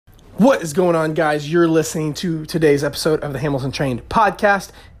What is going on, guys? You're listening to today's episode of the Hamilton Trained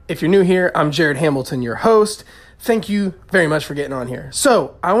podcast. If you're new here, I'm Jared Hamilton, your host. Thank you very much for getting on here.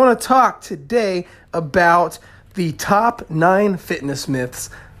 So I want to talk today about the top 9 fitness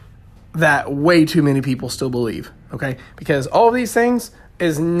myths that way too many people still believe, okay? Because all of these things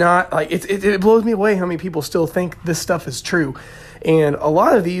is not, like, it blows me away how many people still think this stuff is true. And a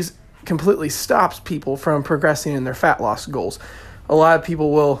lot of these completely stops people from progressing in their fat loss goals. A lot of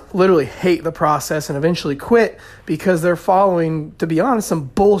people will literally hate the process and eventually quit because they're following, to be honest, some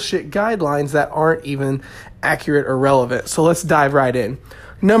bullshit guidelines that aren't even accurate or relevant. So let's dive right in.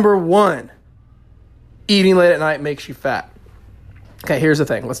 Number 1, eating late at night makes you fat. Okay, here's the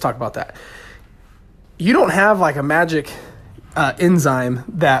thing. Let's talk about that. You don't have like a magic enzyme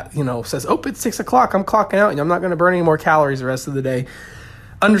that, says, oh, it's 6 o'clock, I'm clocking out and I'm not going to burn any more calories the rest of the day.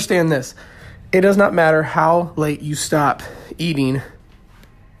 Understand this. It does not matter how late you stop eating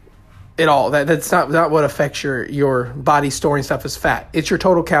at all. That's not what affects your body storing stuff as fat. It's your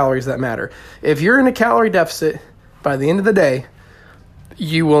total calories that matter. If you're in a calorie deficit, by the end of the day,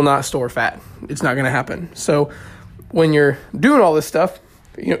 you will not store fat. It's not going to happen. So when you're doing all this stuff,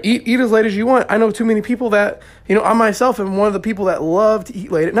 eat as late as you want. I know too many people that, I myself am one of the people that love to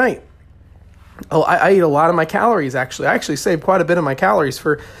eat late at night. Oh, I eat a lot of my calories, actually. I actually save quite a bit of my calories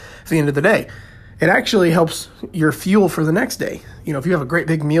for the end of the day. It actually helps your fuel for the next day. If you have a great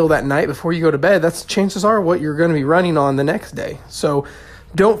big meal that night before you go to bed, that's chances are what you're going to be running on the next day. So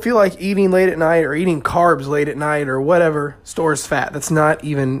don't feel like eating late at night or eating carbs late at night or whatever stores fat. That's not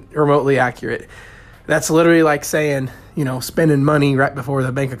even remotely accurate. That's literally like saying, spending money right before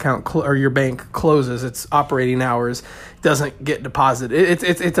the bank account or your bank closes. Its operating hours doesn't get deposited.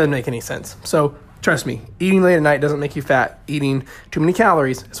 It doesn't make any sense. So trust me, eating late at night doesn't make you fat. Eating too many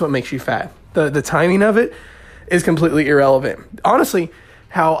calories is what makes you fat. The timing of it is completely irrelevant. Honestly,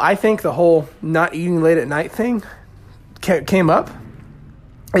 how I think the whole not eating late at night thing came up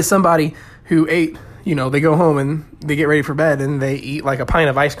is somebody who ate, they go home and they get ready for bed and they eat like a pint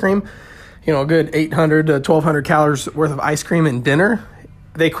of ice cream, a good 800 to 1,200 calories worth of ice cream in dinner.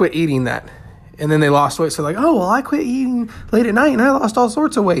 They quit eating that. And then they lost weight. So I quit eating late at night and I lost all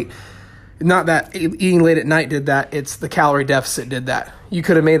sorts of weight. Not that eating late at night did that. It's the calorie deficit did that. You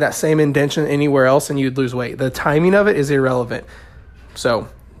could have made that same intention anywhere else and you'd lose weight. The timing of it is irrelevant. So,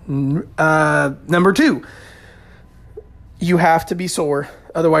 number 2, you have to be sore.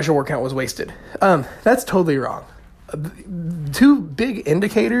 Otherwise, your workout was wasted. That's totally wrong. 2 big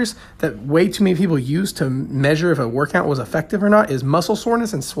indicators that way too many people use to measure if a workout was effective or not is muscle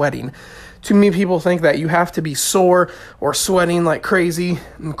soreness and sweating. Too many people think that you have to be sore or sweating like crazy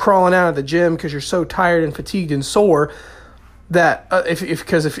and crawling out of the gym because you're so tired and fatigued and sore that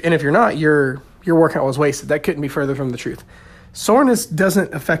if you're not, your workout was wasted. That couldn't be further from the truth. Soreness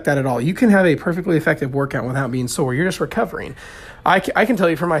doesn't affect that at all. You can have a perfectly effective workout without being sore. You're just recovering. I can tell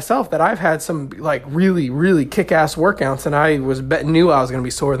you for myself that I've had some like really, really kick-ass workouts and I knew I was going to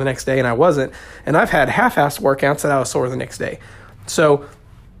be sore the next day and I wasn't. And I've had half-ass workouts that I was sore the next day. So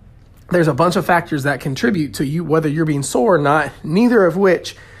there's a bunch of factors that contribute to you whether you're being sore or not, neither of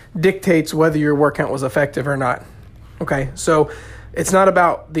which dictates whether your workout was effective or not. Okay, so it's not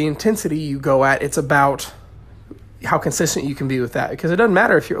about the intensity you go at, it's about how consistent you can be with that. Because it doesn't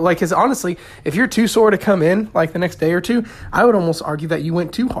matter if you're because honestly, if you're too sore to come in like the next day or two, I would almost argue that you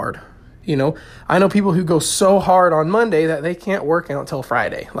went too hard. I know people who go so hard on Monday that they can't work out until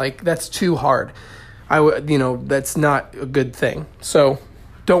Friday. Like that's too hard. That's not a good thing. So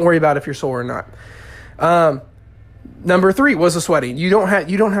don't worry about if you're sore or not. Number 3 was the sweating. You don't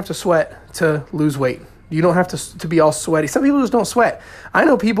have to sweat to lose weight. You don't have to be all sweaty. Some people just don't sweat. I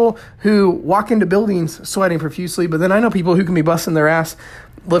know people who walk into buildings sweating profusely, but then I know people who can be busting their ass,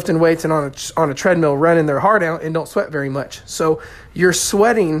 lifting weights and on a treadmill, running their heart out and don't sweat very much. So your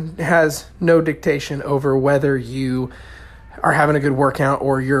sweating has no dictation over whether you are having a good workout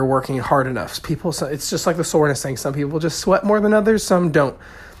or you're working hard enough. It's just like the soreness thing. Some people just sweat more than others, some don't.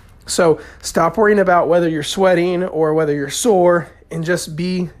 So stop worrying about whether you're sweating or whether you're sore and just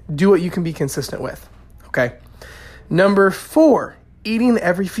do what you can be consistent with. Okay. Number 4, eating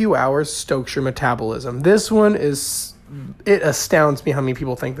every few hours stokes your metabolism. This one it astounds me how many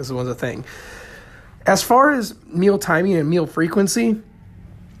people think this one's a thing. As far as meal timing and meal frequency,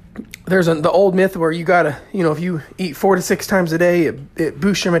 there's the old myth where you gotta, if you eat 4 to 6 times a day, it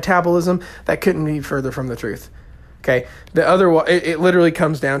boosts your metabolism. That couldn't be further from the truth. Okay. The other one, it literally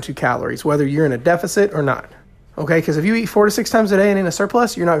comes down to calories, whether you're in a deficit or not. Okay. Because if you eat 4 to 6 times a day and in a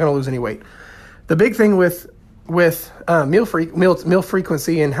surplus, you're not going to lose any weight. The big thing with with meal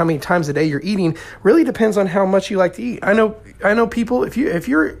frequency and how many times a day you're eating really depends on how much you like to eat. I know people, if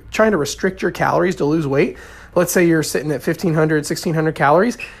you're trying to restrict your calories to lose weight, let's say you're sitting at 1,500, 1,600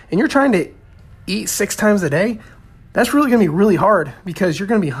 calories, and you're trying to eat 6 times a day, that's really going to be really hard because you're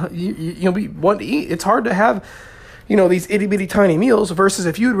going to be, you'll be wanting to eat. It's hard to have, these itty bitty tiny meals versus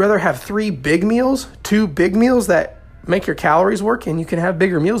if you would rather have 3 big meals, 2 big meals that make your calories work and you can have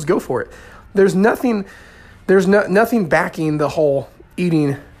bigger meals, go for it. There's nothing backing the whole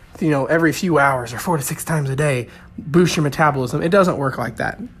eating, every few hours or 4 to 6 times a day, boost your metabolism. It doesn't work like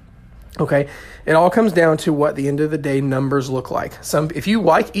that. Okay. It all comes down to what the end of the day numbers look like. If you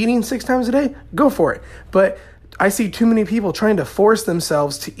like eating 6 times a day, go for it. But I see too many people trying to force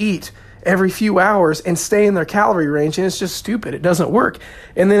themselves to eat every few hours and stay in their calorie range, and it's just stupid. It doesn't work.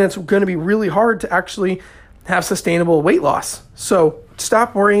 And then it's going to be really hard to actually have sustainable weight loss. So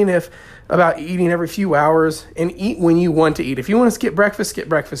stop worrying about eating every few hours and eat when you want to eat. If you want to skip breakfast, skip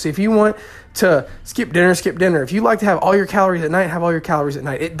breakfast. If you want to skip dinner, skip dinner. If you like to have all your calories at night, have all your calories at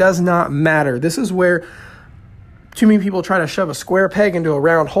night. It does not matter. This is where too many people try to shove a square peg into a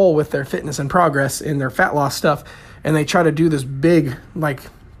round hole with their fitness and progress in their fat loss stuff. And they try to do this big,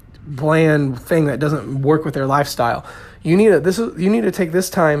 bland thing that doesn't work with their lifestyle. You need to take this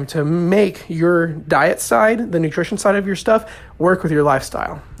time to make your diet side, the nutrition side of your stuff, work with your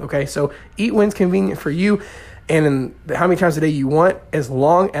lifestyle. Okay, so eat when's convenient for you and how many times a day you want, as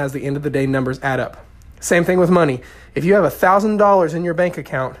long as the end of the day numbers add up. Same thing with money. If you have $1,000 in your bank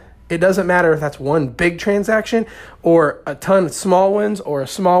account, it doesn't matter if that's one big transaction or a ton of small ones, or a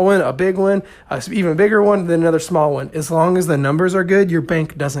small one, a big one, an even bigger one, then another small one. As long as the numbers are good, your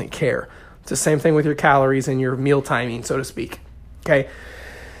bank doesn't care. It's the same thing with your calories and your meal timing, so to speak. Okay.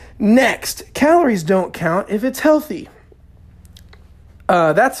 Next, calories don't count if it's healthy.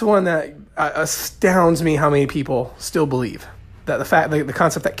 That's one that astounds me how many people still believe that the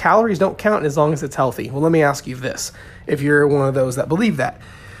concept that calories don't count as long as it's healthy. Well, let me ask you this. If you're one of those that believe that,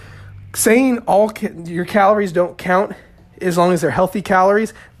 saying all your calories don't count as long as they're healthy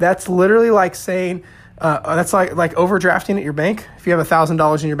calories, that's literally like saying, that's like overdrafting at your bank. If you have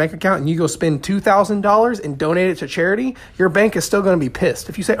 $1,000 in your bank account and you go spend $2,000 and donate it to charity, your bank is still going to be pissed.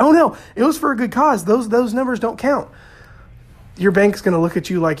 If you say, "Oh no, it was for a good cause," those numbers don't count. Your bank's going to look at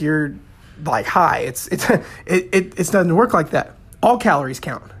you like you're high. It doesn't work like that. All calories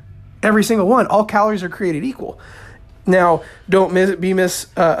count. Every single one. All calories are created equal. Now, don't be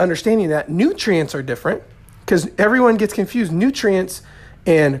misunderstanding that nutrients are different, because everyone gets confused. Nutrients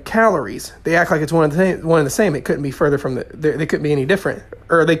and calories, they act like it's one of the same. It couldn't be further they couldn't be any different,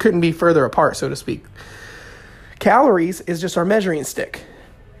 or they couldn't be further apart, so to speak. Calories is just our measuring stick.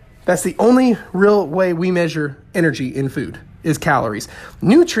 That's the only real way we measure energy in food, is calories.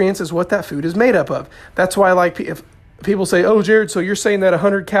 Nutrients is what that food is made up of. That's why, if people say, "Oh, Jared, so you're saying that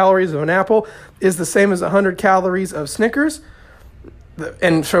 100 calories of an apple is the same as 100 calories of Snickers?"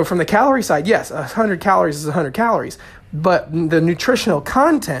 And so from the calorie side, yes, 100 calories is 100 calories. But the nutritional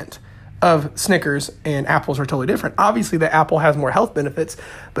content of Snickers and apples are totally different. Obviously, the apple has more health benefits,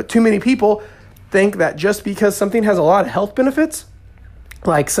 but too many people think that just because something has a lot of health benefits,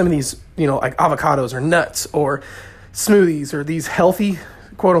 like some of these, like avocados or nuts or smoothies or these healthy,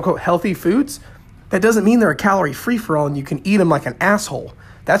 quote unquote, healthy foods, that doesn't mean they're a calorie free-for-all and you can eat them like an asshole.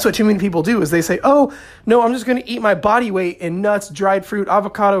 That's what too many people do, is they say, "Oh, no, I'm just going to eat my body weight in nuts, dried fruit,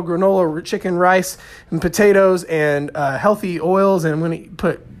 avocado, granola, chicken, rice, and potatoes, and healthy oils, and I'm going to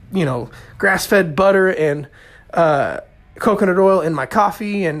put, grass-fed butter and coconut oil in my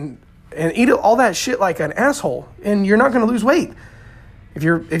coffee and eat all that shit like an asshole, and you're not going to lose weight. If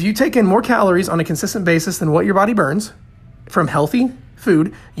you take in more calories on a consistent basis than what your body burns from healthy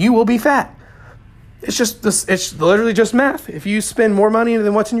food, you will be fat. It's literally just math. If you spend more money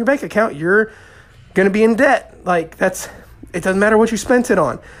than what's in your bank account, you're going to be in debt. It doesn't matter what you spent it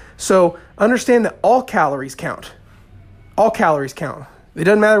on. So understand that all calories count. All calories count. It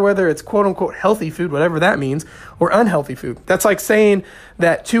doesn't matter whether it's quote unquote healthy food, whatever that means, or unhealthy food. That's like saying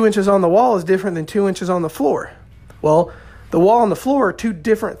that 2 inches on the wall is different than 2 inches on the floor. Well, the wall and the floor are two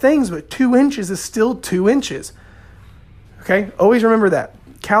different things, but 2 inches is still 2 inches. Okay? Always remember that.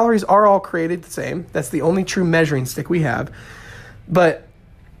 Calories are all created the same. That's the only true measuring stick we have. But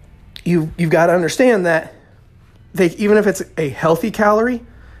you've got to understand that even if it's a healthy calorie,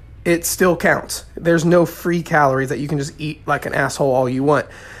 it still counts. There's no free calories that you can just eat like an asshole all you want.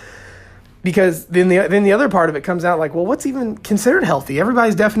 Because then the other part of it comes out like, well, what's even considered healthy?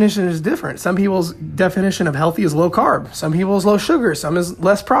 Everybody's definition is different. Some people's definition of healthy is low carb. Some people is low sugar. Some is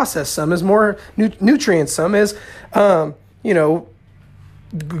less processed. Some is more nutrients. Some is,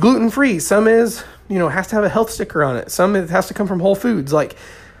 gluten-free. Some is, has to have a health sticker on it. Some it has to come from Whole Foods. Like,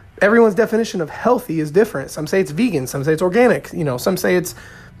 everyone's definition of healthy is different. Some say it's vegan, some say it's organic, some say it's,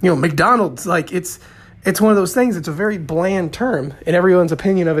 McDonald's. Like, it's one of those things. It's a very bland term, and everyone's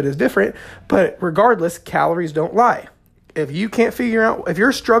opinion of it is different. But regardless, calories don't lie. If you can't figure out, if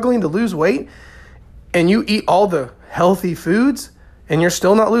you're struggling to lose weight and you eat all the healthy foods and you're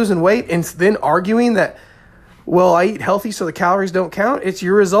still not losing weight, and then arguing that, well, I eat healthy so the calories don't count, it's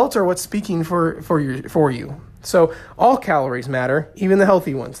your results are what's speaking for you. So all calories matter, even the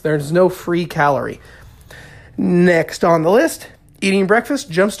healthy ones. There's no free calorie. Next on the list, eating breakfast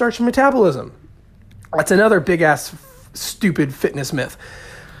jumpstarts your metabolism. That's another big-ass stupid fitness myth.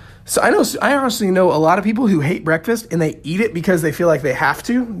 So I honestly know a lot of people who hate breakfast and they eat it because they feel like they have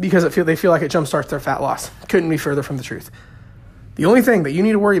to, because they feel like it jumpstarts their fat loss. Couldn't be further from the truth. The only thing that you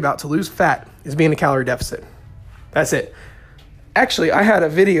need to worry about to lose fat is being in a calorie deficit. That's it. Actually, I had a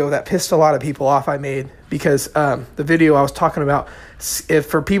video that pissed a lot of people off I made because the video I was talking about, if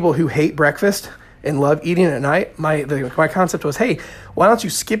for people who hate breakfast and love eating at night, my concept was, hey, why don't you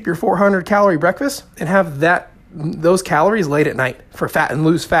skip your 400 calorie breakfast and have those calories late at night for fat and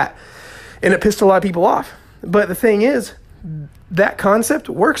lose fat? And it pissed a lot of people off. But the thing is, that concept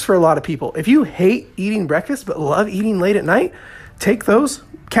works for a lot of people. If you hate eating breakfast but love eating late at night, take those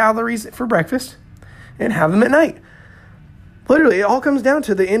calories for breakfast and have them at night. Literally, it all comes down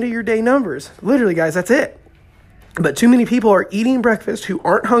to the end of your day numbers. Literally, guys, that's it. But too many people are eating breakfast who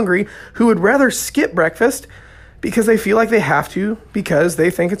aren't hungry, who would rather skip breakfast because they feel like they have to, because they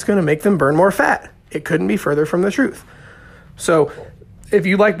think it's going to make them burn more fat. It couldn't be further from the truth. So if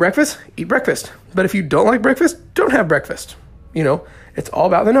you like breakfast, eat breakfast. But if you don't like breakfast, don't have breakfast. It's all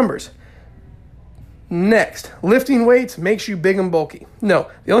about the numbers. Next, lifting weights makes you big and bulky.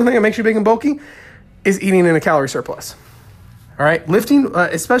 No, the only thing that makes you big and bulky is eating in a calorie surplus. All right, lifting,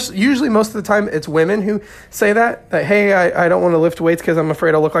 especially, usually most of the time it's women who say that hey, I don't want to lift weights because I'm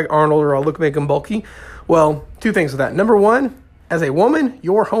afraid I'll look like Arnold or I'll look big and bulky. Well, two things with that. Number one, as a woman,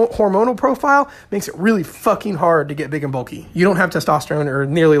 your hormonal profile makes it really fucking hard to get big and bulky. You don't have testosterone, or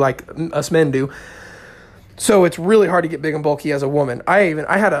nearly like us men do. So it's really hard to get big and bulky as a woman. I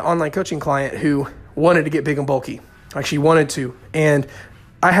had an online coaching client who wanted to get big and bulky. Like, she wanted to. And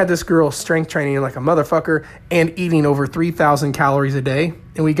I had this girl strength training like a motherfucker and eating over 3,000 calories a day.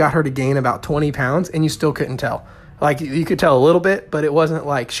 And we got her to gain about 20 pounds, and you still couldn't tell. Like, you could tell a little bit, but it wasn't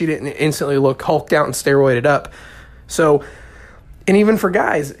like she didn't instantly look hulked out and steroided up. So, and even for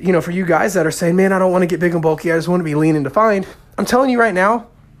guys, for you guys that are saying, man, I don't want to get big and bulky, I just want to be lean and defined. I'm telling you right now,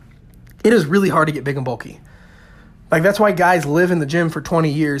 it is really hard to get big and bulky. Like, that's why guys live in the gym for 20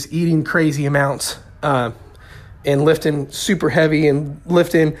 years, eating crazy amounts, and lifting super heavy and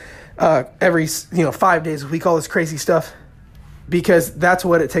lifting every 5 days a week, all this crazy stuff, because that's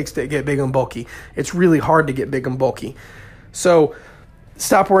what it takes to get big and bulky. It's really hard to get big and bulky. So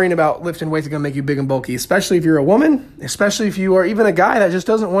stop worrying about lifting weights that are going to make you big and bulky, especially if you're a woman, especially if you are even a guy that just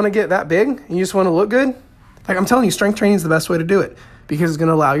doesn't want to get that big and you just want to look good. Like, I'm telling you, strength training is the best way to do it, because it's going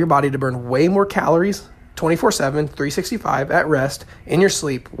to allow your body to burn way more calories 24/7, 365 at rest, in your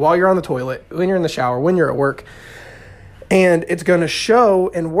sleep, while you're on the toilet, when you're in the shower, when you're at work. And it's going to show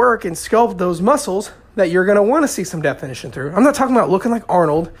and work and sculpt those muscles that you're going to want to see some definition through. I'm not talking about looking like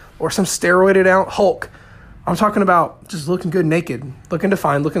Arnold or some steroided out Hulk. I'm talking about just looking good naked, looking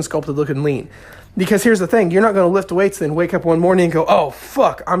defined, looking sculpted, looking lean. Because here's the thing, you're not going to lift weights and wake up one morning and go, oh,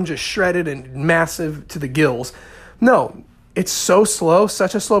 fuck, I'm just shredded and massive to the gills. No, it's so slow,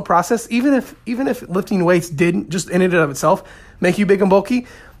 such a slow process. Even if lifting weights didn't just in and of itself make you big and bulky,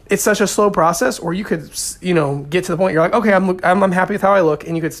 it's such a slow process, or you could, get to the point you're like, okay, I'm happy with how I look,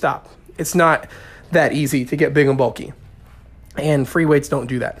 and you could stop. It's not that easy to get big and bulky, and free weights don't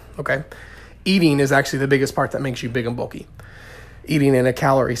do that. Okay, eating is actually the biggest part that makes you big and bulky. Eating in a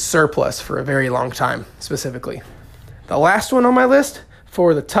calorie surplus for a very long time, specifically. The last one on my list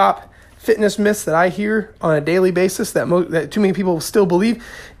for the top fitness myths that I hear on a daily basis that too many people still believe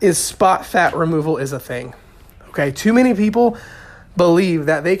is spot fat removal is a thing. Okay, too many people believe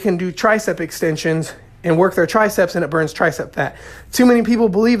that they can do tricep extensions and work their triceps and it burns tricep fat. Too many people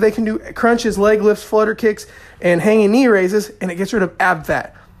believe they can do crunches, leg lifts, flutter kicks, and hanging knee raises and it gets rid of ab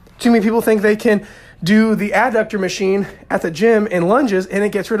fat. Too many people think they can do the adductor machine at the gym and lunges and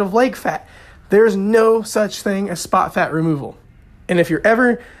it gets rid of leg fat. There's no such thing as spot fat removal. And if you're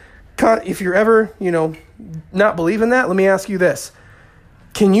ever, not believing that, let me ask you this.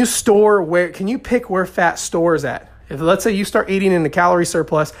 Can you pick where fat stores at? If let's say you start eating in a calorie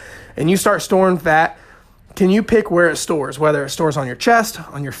surplus and you start storing fat, can you pick where it stores? Whether it stores on your chest,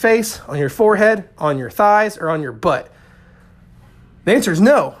 on your face, on your forehead, on your thighs, or on your butt? The answer is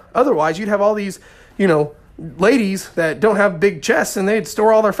no. Otherwise, you'd have all these ladies that don't have big chests and they'd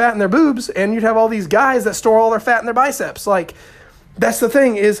store all their fat in their boobs, and you'd have all these guys that store all their fat in their biceps. Like, that's the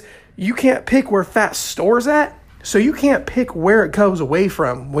thing, is you can't pick where fat stores at, so you can't pick where it goes away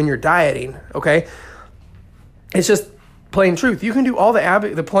from when you're dieting, okay? It's just plain truth. You can do all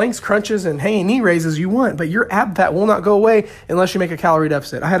the planks, crunches, and hanging knee raises you want, but your ab fat will not go away unless you make a calorie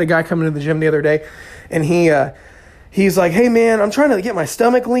deficit. I had a guy come into the gym the other day, and he's like, hey man, I'm trying to get my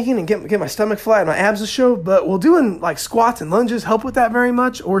stomach lean and get my stomach flat and my abs to show, but will doing like squats and lunges help with that very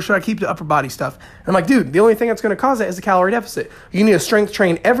much, or should I keep the upper body stuff? And I'm like, dude, the only thing that's going to cause that is a calorie deficit. You need to strength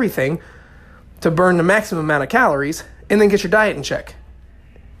train everything to burn the maximum amount of calories and then get your diet in check.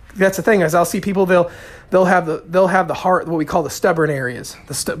 That's the thing, is I'll see people, they'll have the heart, what we call the stubborn areas,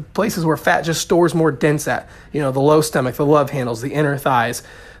 places where fat just stores more dense at, the low stomach, the love handles, the inner thighs,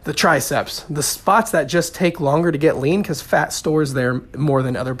 the triceps, the spots that just take longer to get lean because fat stores there more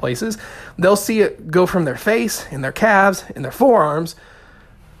than other places. They'll see it go from their face and their calves and their forearms,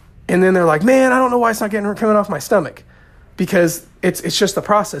 and then they're like, man, I don't know why it's not coming off my stomach, because it's just the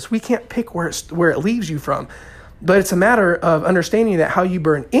process. We can't pick where it leaves you from, but it's a matter of understanding that how you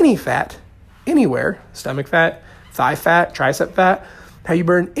burn any fat anywhere, stomach fat, thigh fat, tricep fat, how you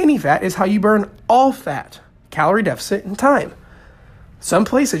burn any fat is how you burn all fat, calorie deficit, and time. Some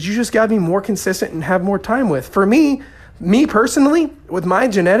places you just got to be more consistent and have more time with. For me personally, with my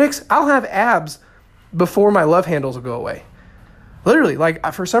genetics, I'll have abs before my love handles will go away. Literally, like,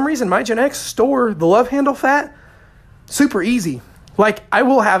 for some reason, my genetics store the love handle fat super easy. Like, I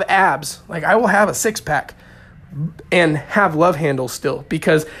will have abs, like I will have a 6-pack and have love handles still,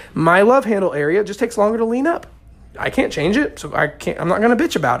 because my love handle area just takes longer to lean up. I can't change it, so I'm not going to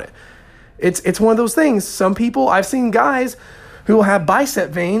bitch about it. It's one of those things. Some people, I've seen guys who will have bicep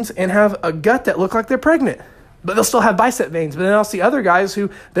veins and have a gut that look like they're pregnant, but they'll still have bicep veins. But then I'll see other guys who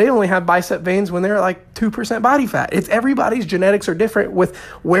they only have bicep veins when they're like 2% body fat. It's everybody's genetics are different with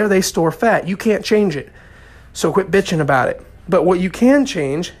where they store fat. You can't change it. So quit bitching about it. But what you can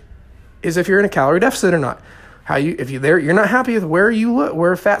change is if you're in a calorie deficit or not. If you're not happy with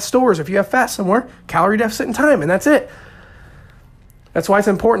where fat stores, if you have fat somewhere, calorie deficit and time, and that's it. That's why it's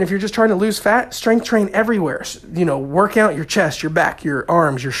important, if you're just trying to lose fat, strength train everywhere. Work out your chest, your back, your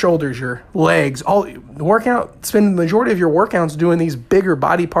arms, your shoulders, your legs, work out, spend the majority of your workouts doing these bigger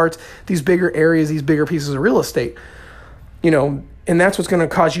body parts, these bigger areas, these bigger pieces of real estate. And that's what's going to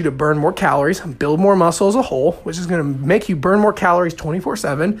cause you to burn more calories, build more muscle as a whole, which is going to make you burn more calories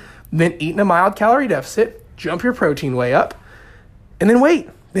 24/7, then eat in a mild calorie deficit, jump your protein way up, and then wait.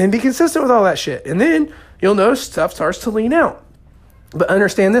 Then be consistent with all that shit. And then you'll notice stuff starts to lean out. But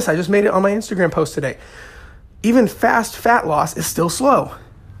understand this, I just made it on my Instagram post today. Even fast fat loss is still slow.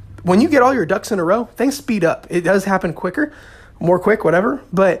 When you get all your ducks in a row, things speed up. It does happen quicker, more quick, whatever.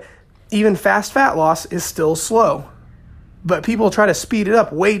 But even fast fat loss is still slow. But people try to speed it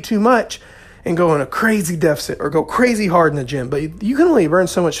up way too much and go in a crazy deficit or go crazy hard in the gym. But you can only burn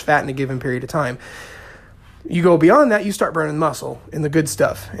so much fat in a given period of time. You go beyond that, you start burning muscle and the good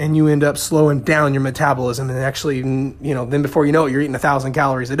stuff, and you end up slowing down your metabolism, and actually, then before you know it, you're eating 1,000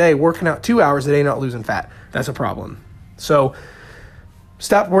 calories a day, working out 2 hours a day, not losing fat. That's a problem. So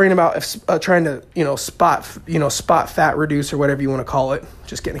stop worrying about trying to, spot fat reduce or whatever you want to call it.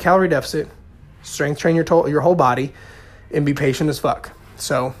 Just get in a calorie deficit, strength train your whole body, and be patient as fuck.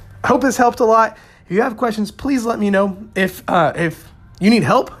 So I hope this helped a lot. If you have questions, please let me know. If you need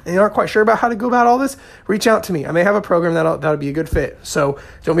help and you aren't quite sure about how to go about all this, reach out to me. I may have a program that'll be a good fit. So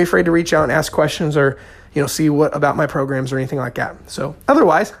don't be afraid to reach out and ask questions, or see what about my programs or anything like that. So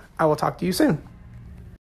otherwise, I will talk to you soon.